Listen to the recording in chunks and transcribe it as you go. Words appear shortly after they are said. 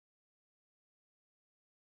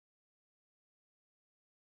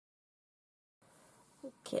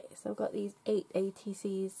Okay, so I've got these 8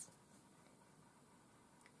 ATCs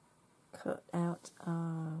cut out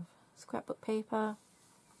of scrapbook paper,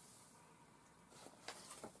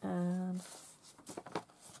 and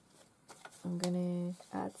I'm going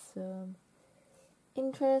to add some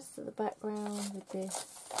interest to the background with this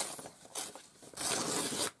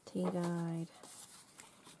tea-dyed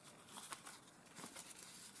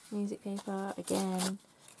music paper. Again,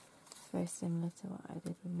 very similar to what I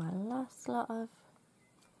did with my last lot of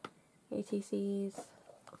ATCs.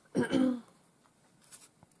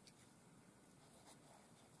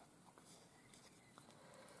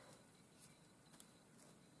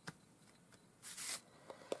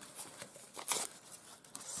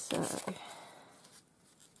 So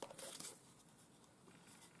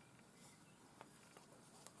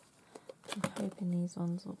I'm hoping these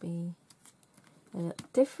ones will be a little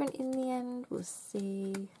different in the end. We'll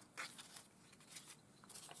see.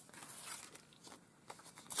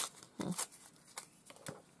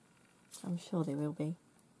 I'm sure they will be.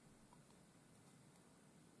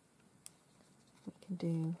 We can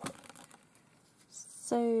do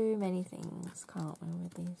so many things, can't we,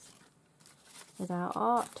 with these? With our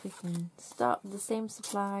art, we can start with the same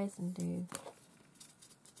supplies and do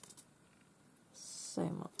so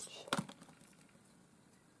much.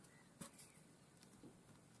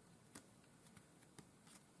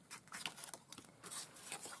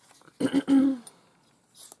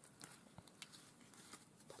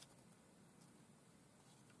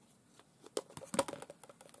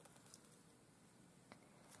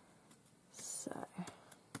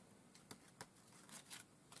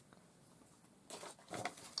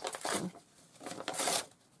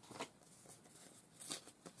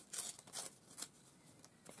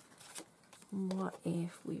 What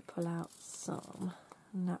if we pull out some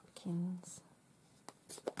napkins?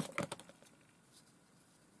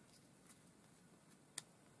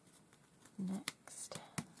 Next,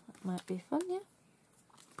 that might be fun, yeah?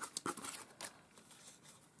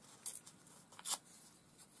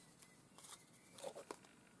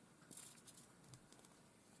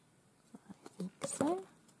 I think so.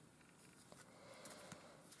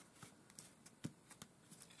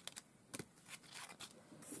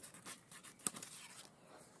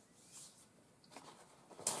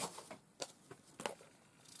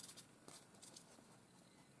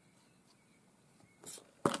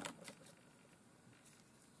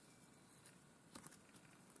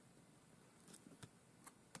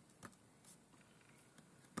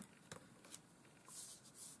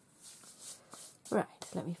 Right,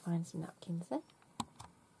 let me find some napkins then.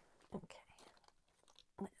 Okay,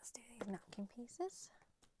 let's do these napkin pieces.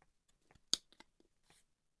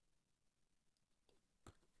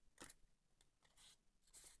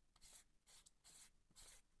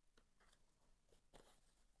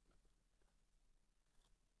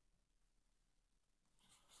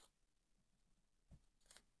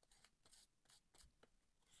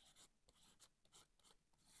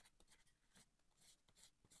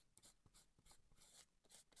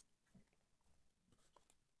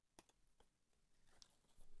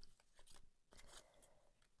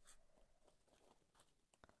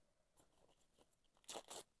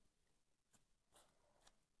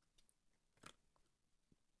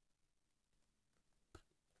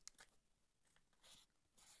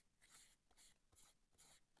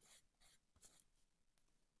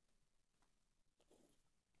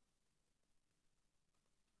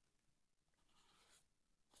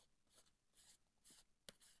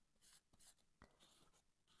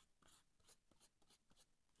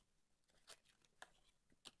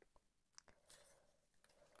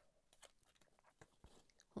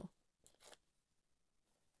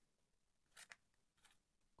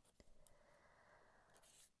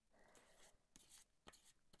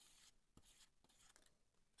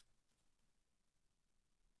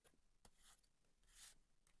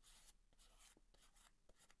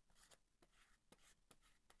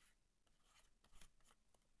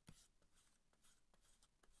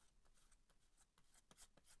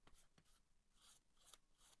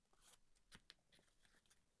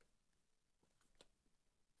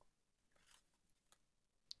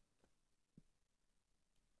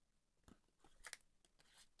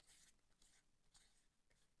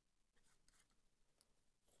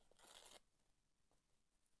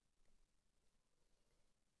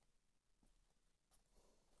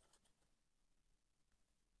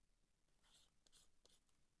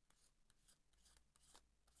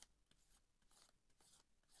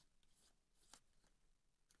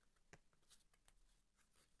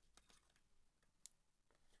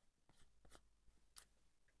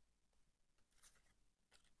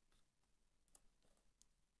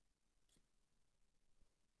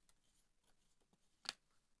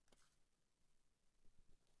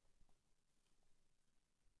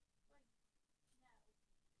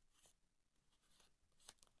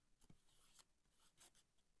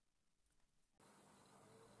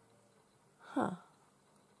 Huh.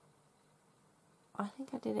 I think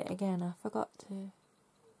I did it again. I forgot to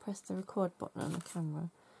press the record button on the camera.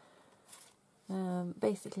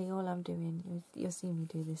 Basically all I'm doing, you'll see me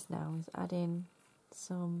do this now, is adding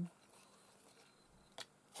some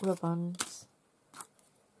rub-ons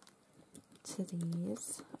to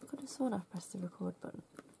these. I could have sworn I pressed the record button.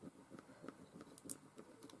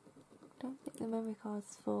 I don't think the memory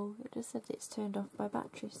card's full. It just said it's turned off by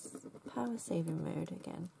battery power saving mode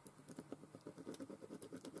again.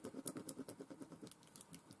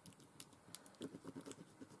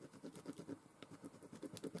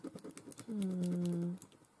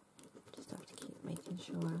 Just have to keep making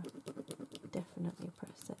sure I definitely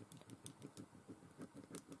press it.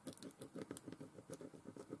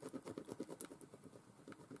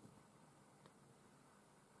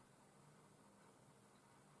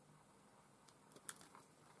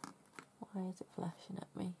 Why is it flashing at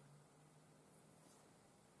me?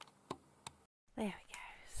 There we go.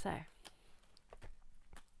 So, it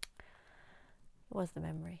was the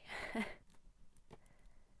memory.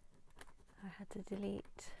 I had to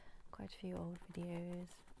delete quite a few old videos.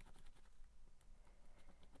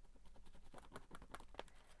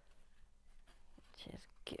 Which is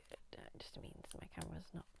good. It just means my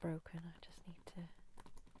camera's not broken. I just need to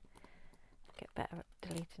get better at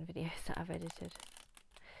deleting videos that I've edited.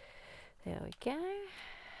 There we go.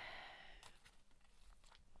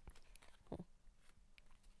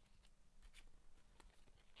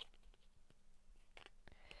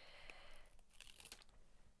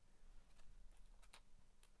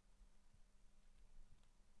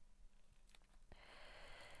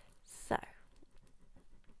 So,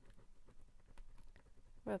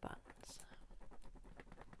 rub-ons.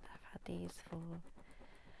 I've had these for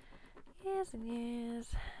years and years,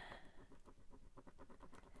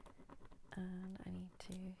 and I need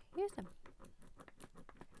to use them.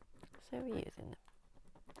 So we're using them.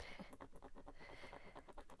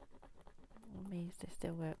 I'm amazed they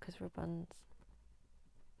still work, because rub-ons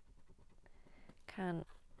can't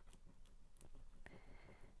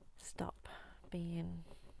stop being,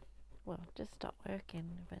 well, just stop working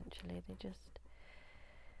eventually. They just,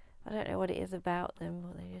 I don't know what it is about them,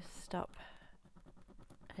 but they just stop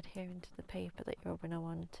adhering to the paper that you're rubbing them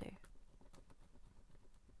onto.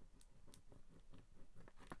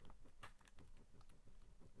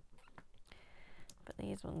 But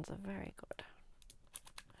these ones are very good.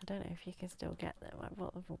 I don't know if you can still get them. I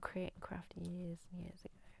bought them from Create and Craft years and years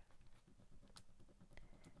ago.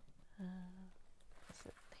 So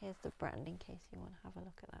here's the brand in case you want to have a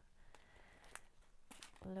look at that.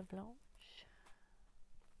 Le Blanche.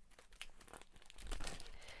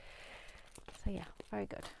 So yeah, very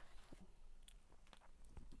good.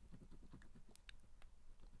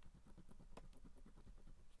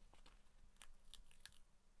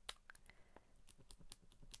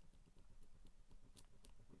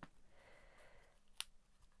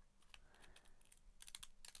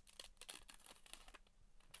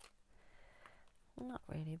 I'm not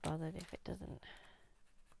really bothered if it doesn't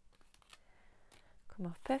come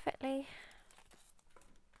off perfectly.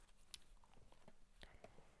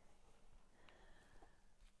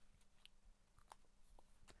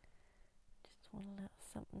 Just want a little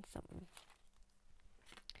something something.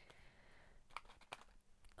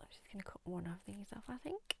 I'm just going to cut one of these off, I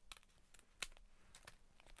think.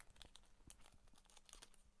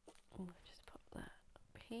 I'll just put that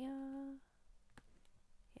up here.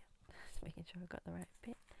 Yeah, just making sure I've got the right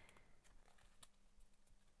bit.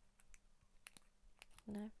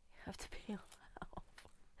 No, you have to peel that off.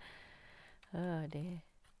 Oh dear.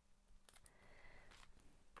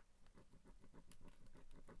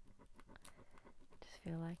 Just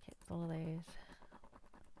feel like it's one of those,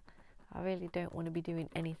 I really don't want to be doing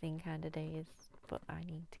anything kind of days, but I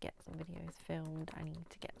need to get some videos filmed, I need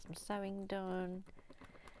to get some sewing done,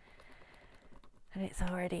 and it's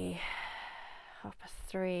already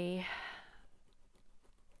 3:30.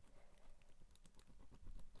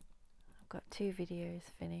 I've got 2 videos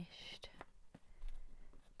finished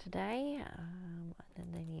today, and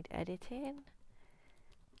then they need editing.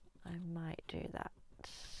 I might do that,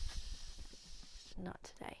 not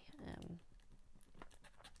today,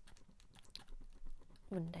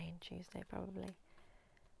 Monday and Tuesday probably.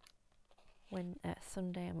 When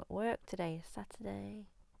Sunday I'm at work. Today is Saturday.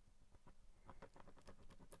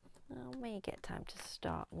 I may get time to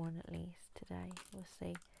start one at least today. We'll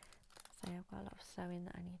see. So I've got a lot of sewing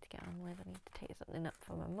that I need to get on with. I need to take something up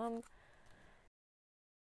for my mum.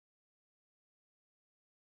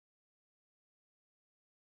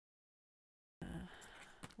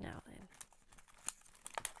 Now then.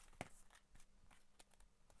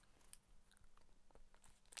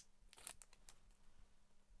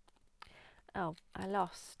 Oh, I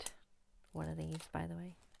lost one of these, by the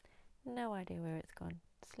way. No idea where it's gone.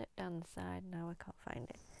 Slipped down the side, now I can't find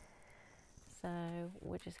it. So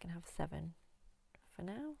we're just going to have 7 for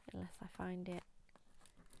now, unless I find it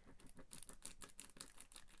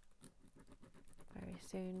very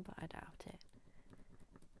soon, but I doubt it.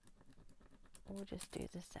 We'll just do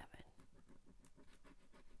the 7.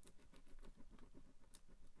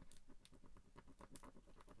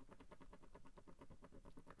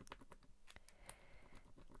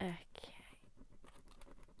 Okay.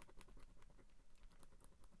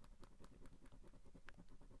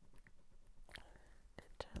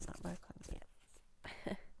 Does that work on? Yes.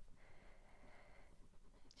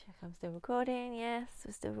 Check I'm still recording. Yes,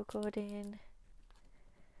 we're still recording.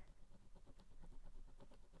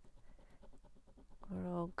 We're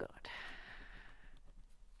all good.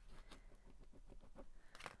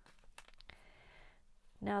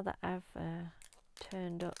 Now that I've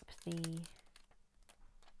turned up the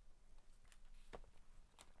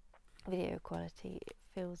video quality, it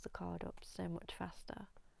fills the card up so much faster.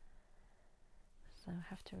 So I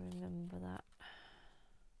have to remember that.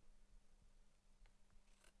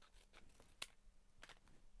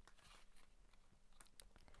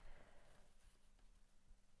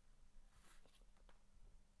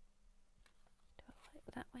 Do I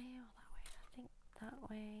like that way or that way? I think that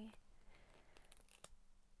way.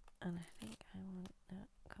 And I think I want that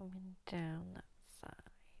coming down that side.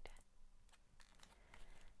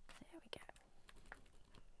 There we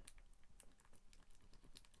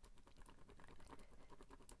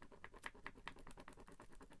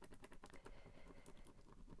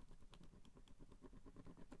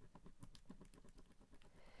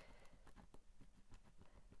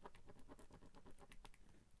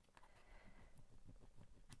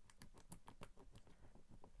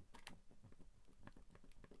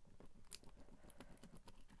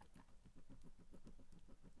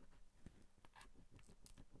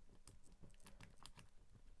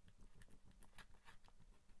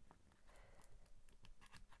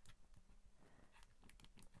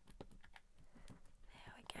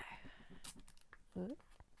go. Ooh.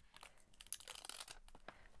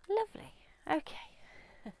 Lovely. Okay.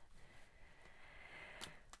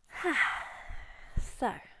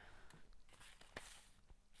 So,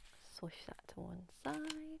 swish that to one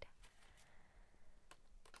side.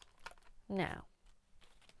 Now,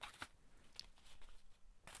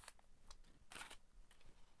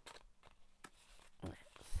 let's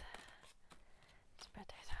spread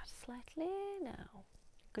those out slightly. Now,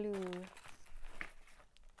 glue.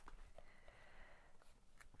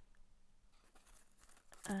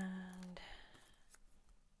 And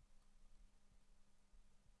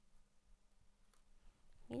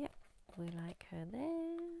yep, we like her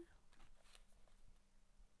there.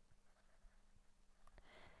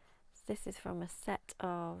 So this is from a set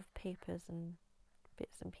of papers and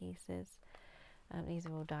bits and pieces. These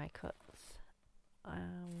are all die cuts of,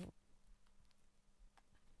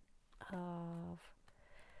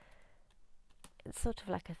 it's sort of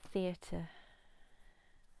like a theatre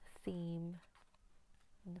theme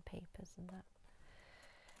in the papers and that.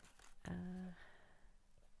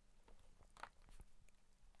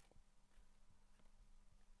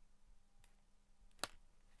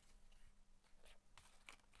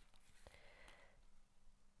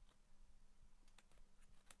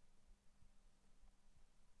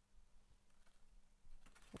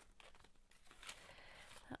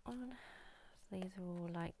 That one. So these are all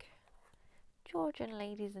like Georgian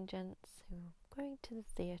ladies and gents who are going to the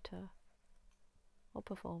theatre or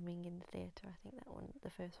performing in the theatre. I think that one, the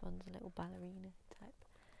first one's a little ballerina type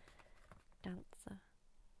dancer.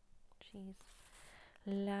 She's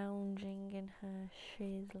lounging in her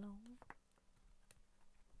chaise longue.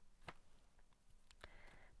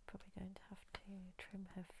 Probably going to have to trim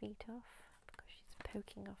her feet off because she's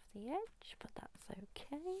poking off the edge, but that's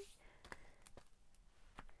okay.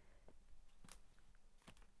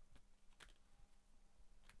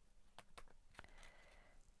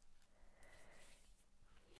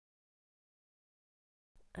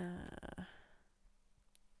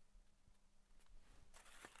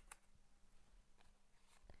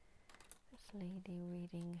 This lady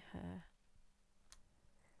reading her,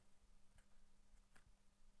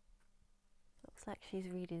 looks like she's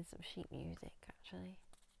reading some sheet music actually.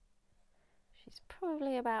 She's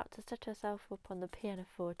probably about to set herself up on the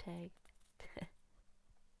pianoforte.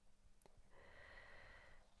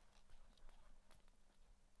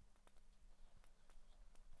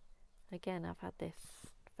 Again, I've had this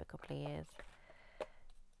for a couple of years.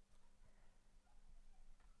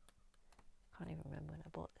 Can't even remember when I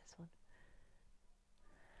bought this one.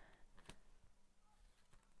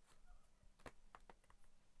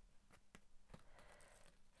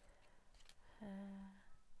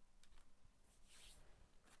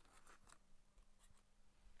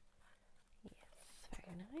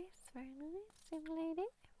 very nice, young lady.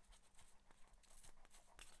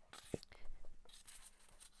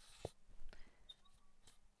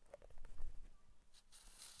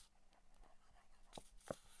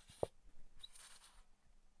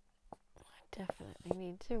 I definitely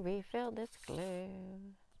need to refill this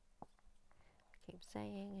glue. Keep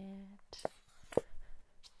saying it.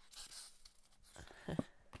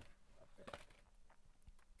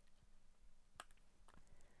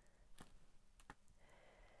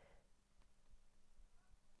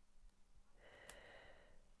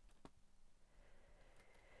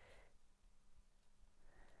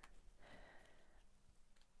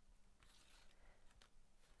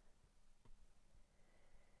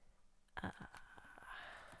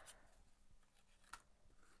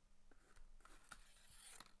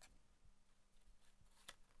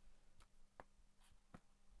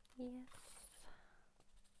 Yes.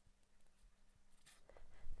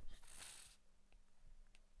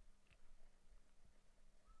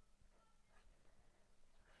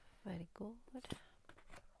 Very good.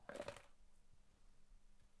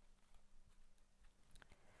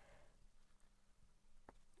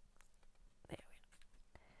 There we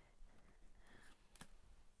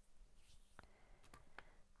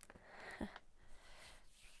go.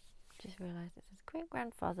 Just realised it says great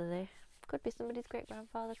grandfather there. Could be somebody's great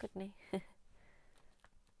grandfather, couldn't he? I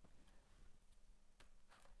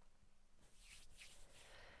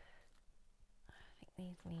think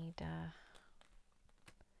these need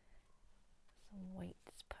some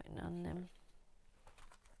weights putting on them.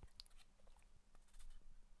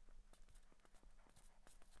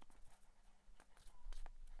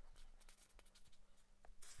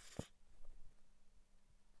 So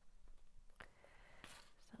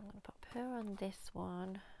I'm going to pop her on this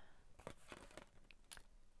one.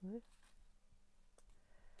 Ooh.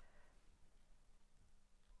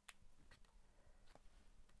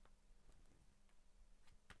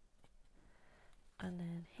 And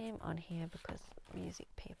then him on here because music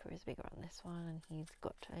paper is bigger on this one, and he's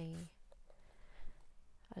got a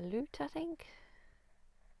lute, I think.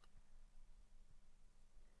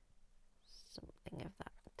 Something of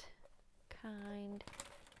that kind.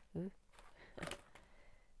 Ooh.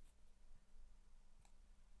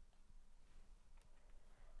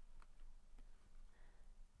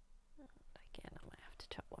 Again, I might have to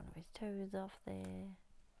chop one of his toes off there.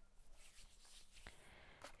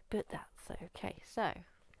 But that's okay. So I'm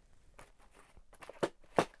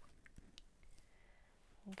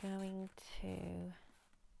going to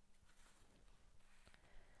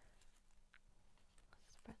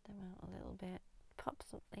spread them out a little bit, pop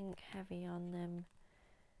something heavy on them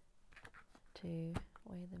to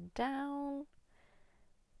weigh them down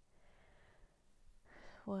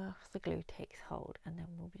whilst the glue takes hold, and then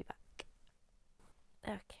we'll be back.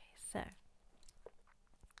 Okay, so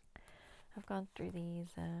I've gone through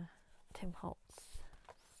these Tim Holtz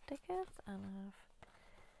stickers and I've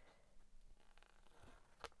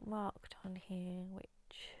marked on here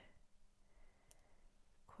which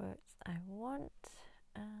quotes I want.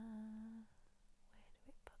 Where do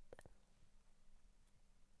we put them?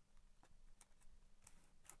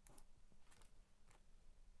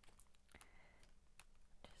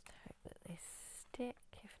 Just hope that they stick.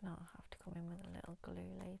 If not, I'll have to come in with a little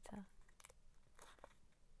glue later.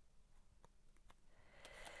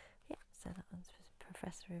 Yep, so that one's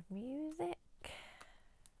Professor of Music.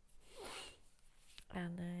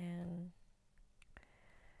 And then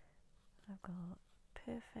I've got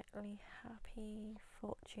Perfectly Happy,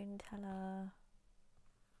 Fortune Teller,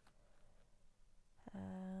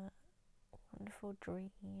 Wonderful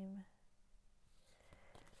Dream,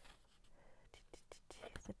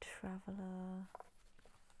 The Traveller,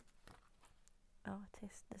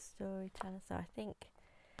 Artist, The Storyteller. So I think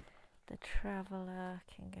The Traveller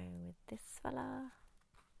can go with this fella.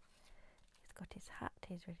 He's got his hat,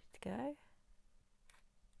 he's ready to go.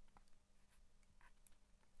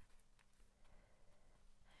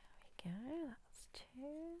 There we go, that's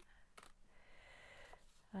two.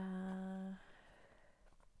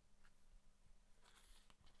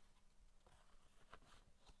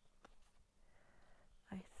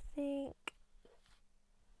 I think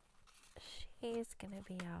she's going to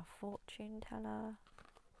be our fortune teller.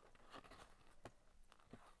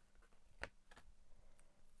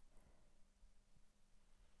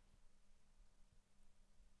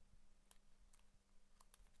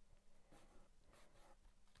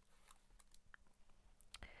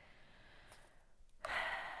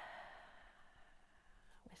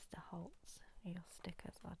 Mr. Holtz, your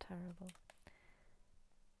stickers are terrible.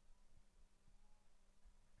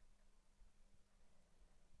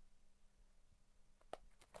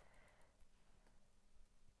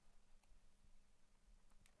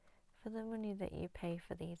 the money that you pay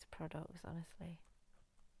for these products, honestly.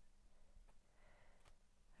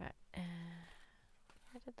 Right,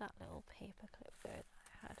 where did that little paper clip go that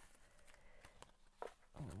I had?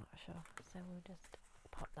 I'm not sure, so we'll just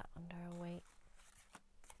pop that under a weight.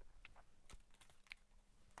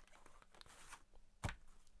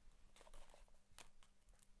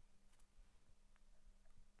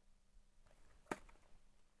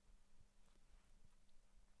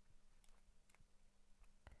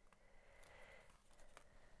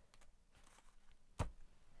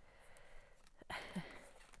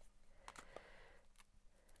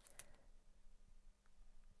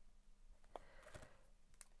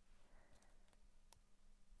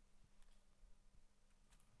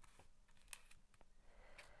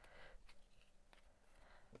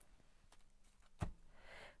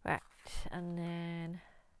 Right, and then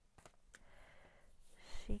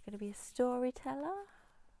is she going to be a storyteller?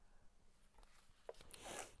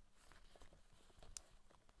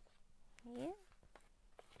 Yeah.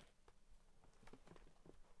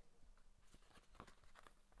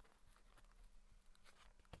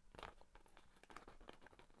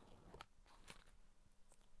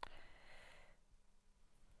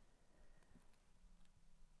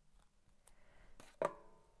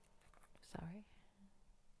 Sorry.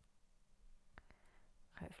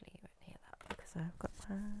 Hopefully you won't hear that because I've got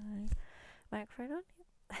my microphone on.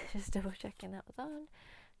 Just double checking that was on.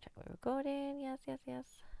 Check we're recording. Yes, yes, yes.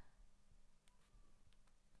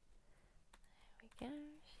 There we go.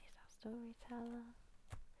 She's our storyteller.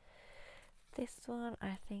 This one,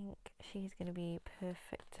 I think she's going to be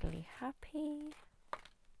perfectly happy.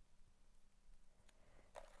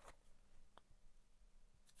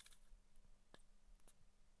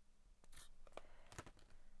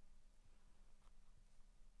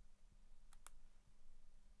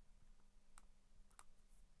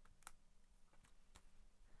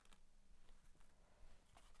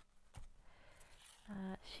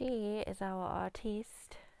 She is our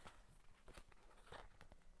artiste.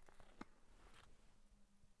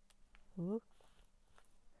 Ooh.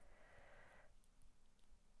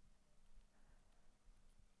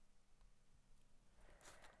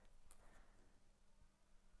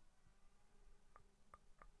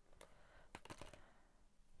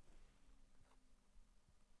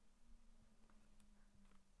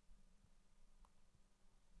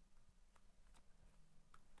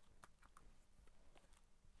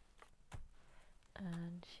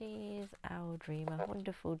 And she's our dreamer.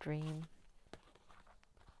 Wonderful dream.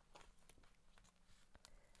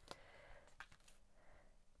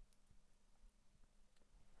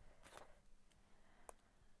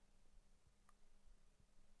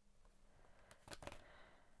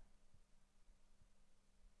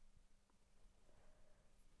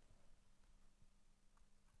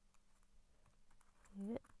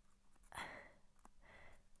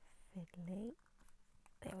 Fiddly.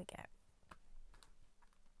 There we go.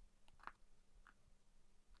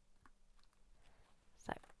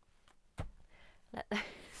 So let those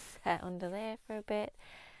set under there for a bit,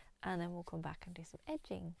 and then we'll come back and do some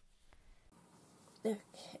edging.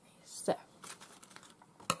 Okay, so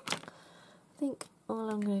I think all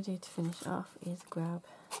I'm going to do to finish off is grab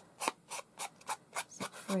some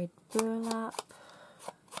frayed burlap.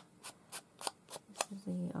 This is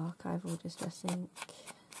the archival distress ink.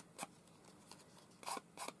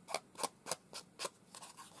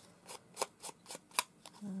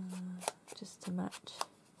 Just to match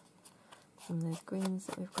some of those greens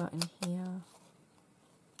that we've got in here.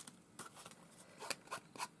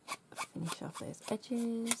 Finish off those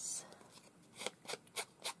edges.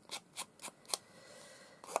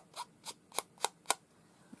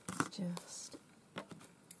 Let's just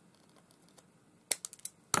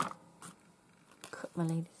cut my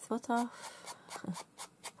lady's foot off.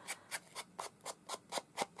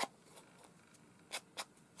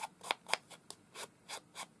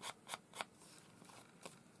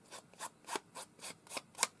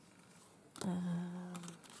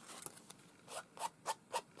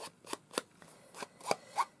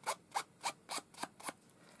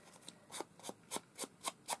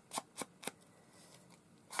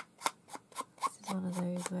 One of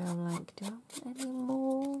those where I'm like, do I want any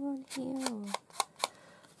more on here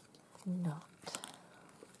or not?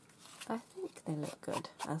 I think they look good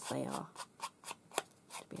as they are,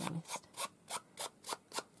 to be honest.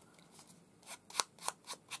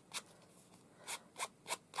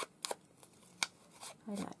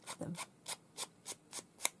 I like them.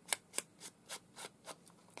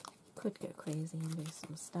 Could go crazy and do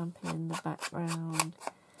some stamping in the background,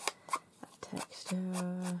 that texture.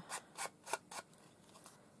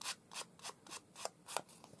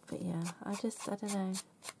 But yeah, I don't know.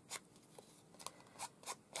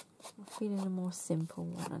 feeling a more simple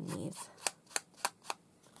one on these.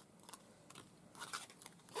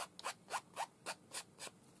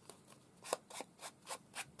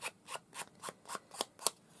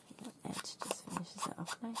 That edge just finishes it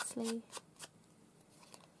off nicely.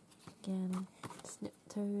 Again, snip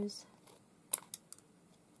toes.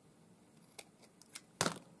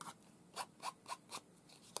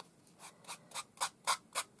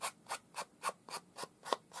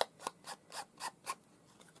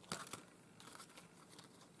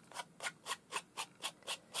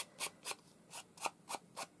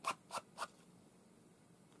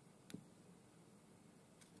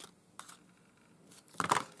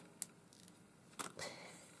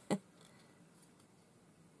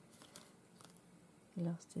 He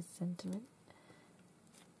lost his sentiment.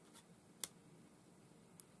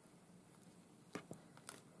 Put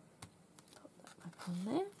that back on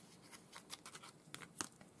there.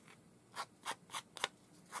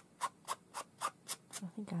 I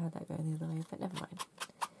think I had that going the other way, but never mind.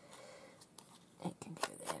 It can go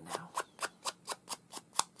there now.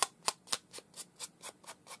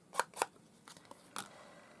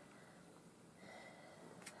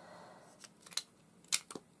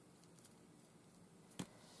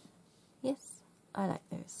 Yes, I like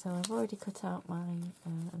those. So I've already cut out my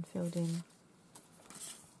and filled in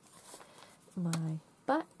my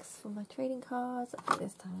backs for my trading cards. I think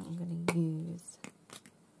this time I'm going to use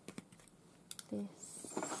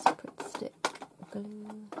this Prick Stick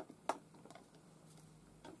glue.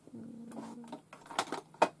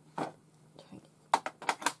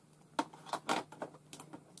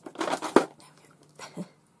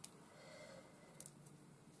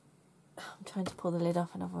 Trying to pull the lid off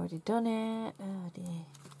and I've already done it. Oh dear.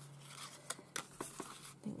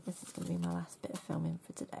 I think this is going to be my last bit of filming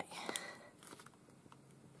for today.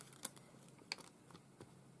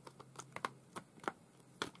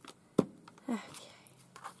 Okay.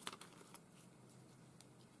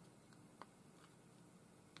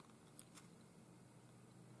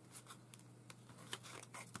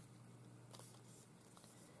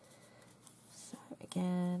 So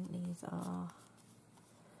again, these are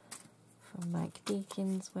from Mike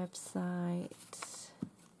Deacon's website.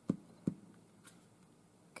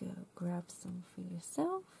 Go grab some for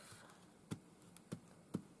yourself.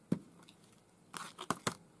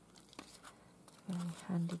 Very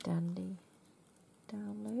handy dandy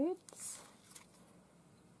downloads.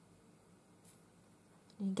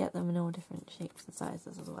 You can get them in all different shapes and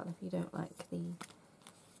sizes as well. If you don't like the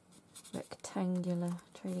rectangular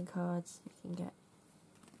trading cards, you can get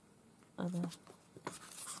other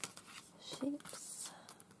shapes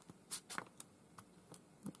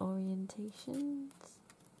and orientations.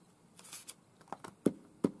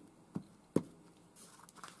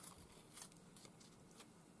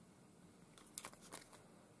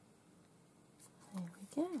 There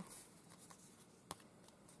we go.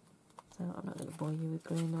 So I'm not going to bore you with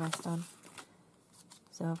gluing the rest on.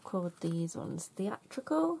 So I've called these ones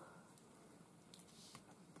Theatrical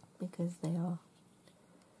because they are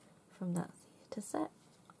from that theatre set.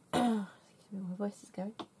 Excuse me, my voice is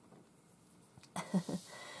going.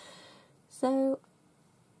 So,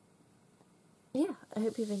 yeah, I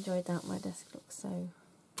hope you've enjoyed that. My desk looks so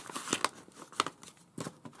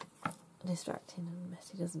distracting and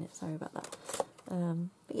messy, doesn't it? Sorry about that.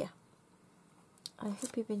 But yeah, I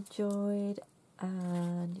hope you've enjoyed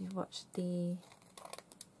and you've watched the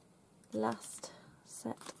last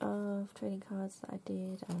set of trading cards that I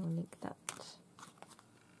did. I will link that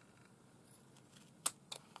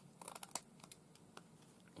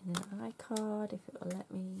in an iCard if it will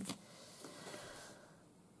let me.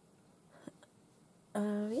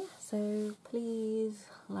 Yeah, so please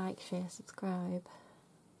like, share, subscribe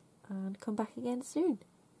and come back again soon.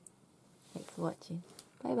 Thanks for watching.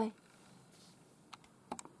 Bye bye.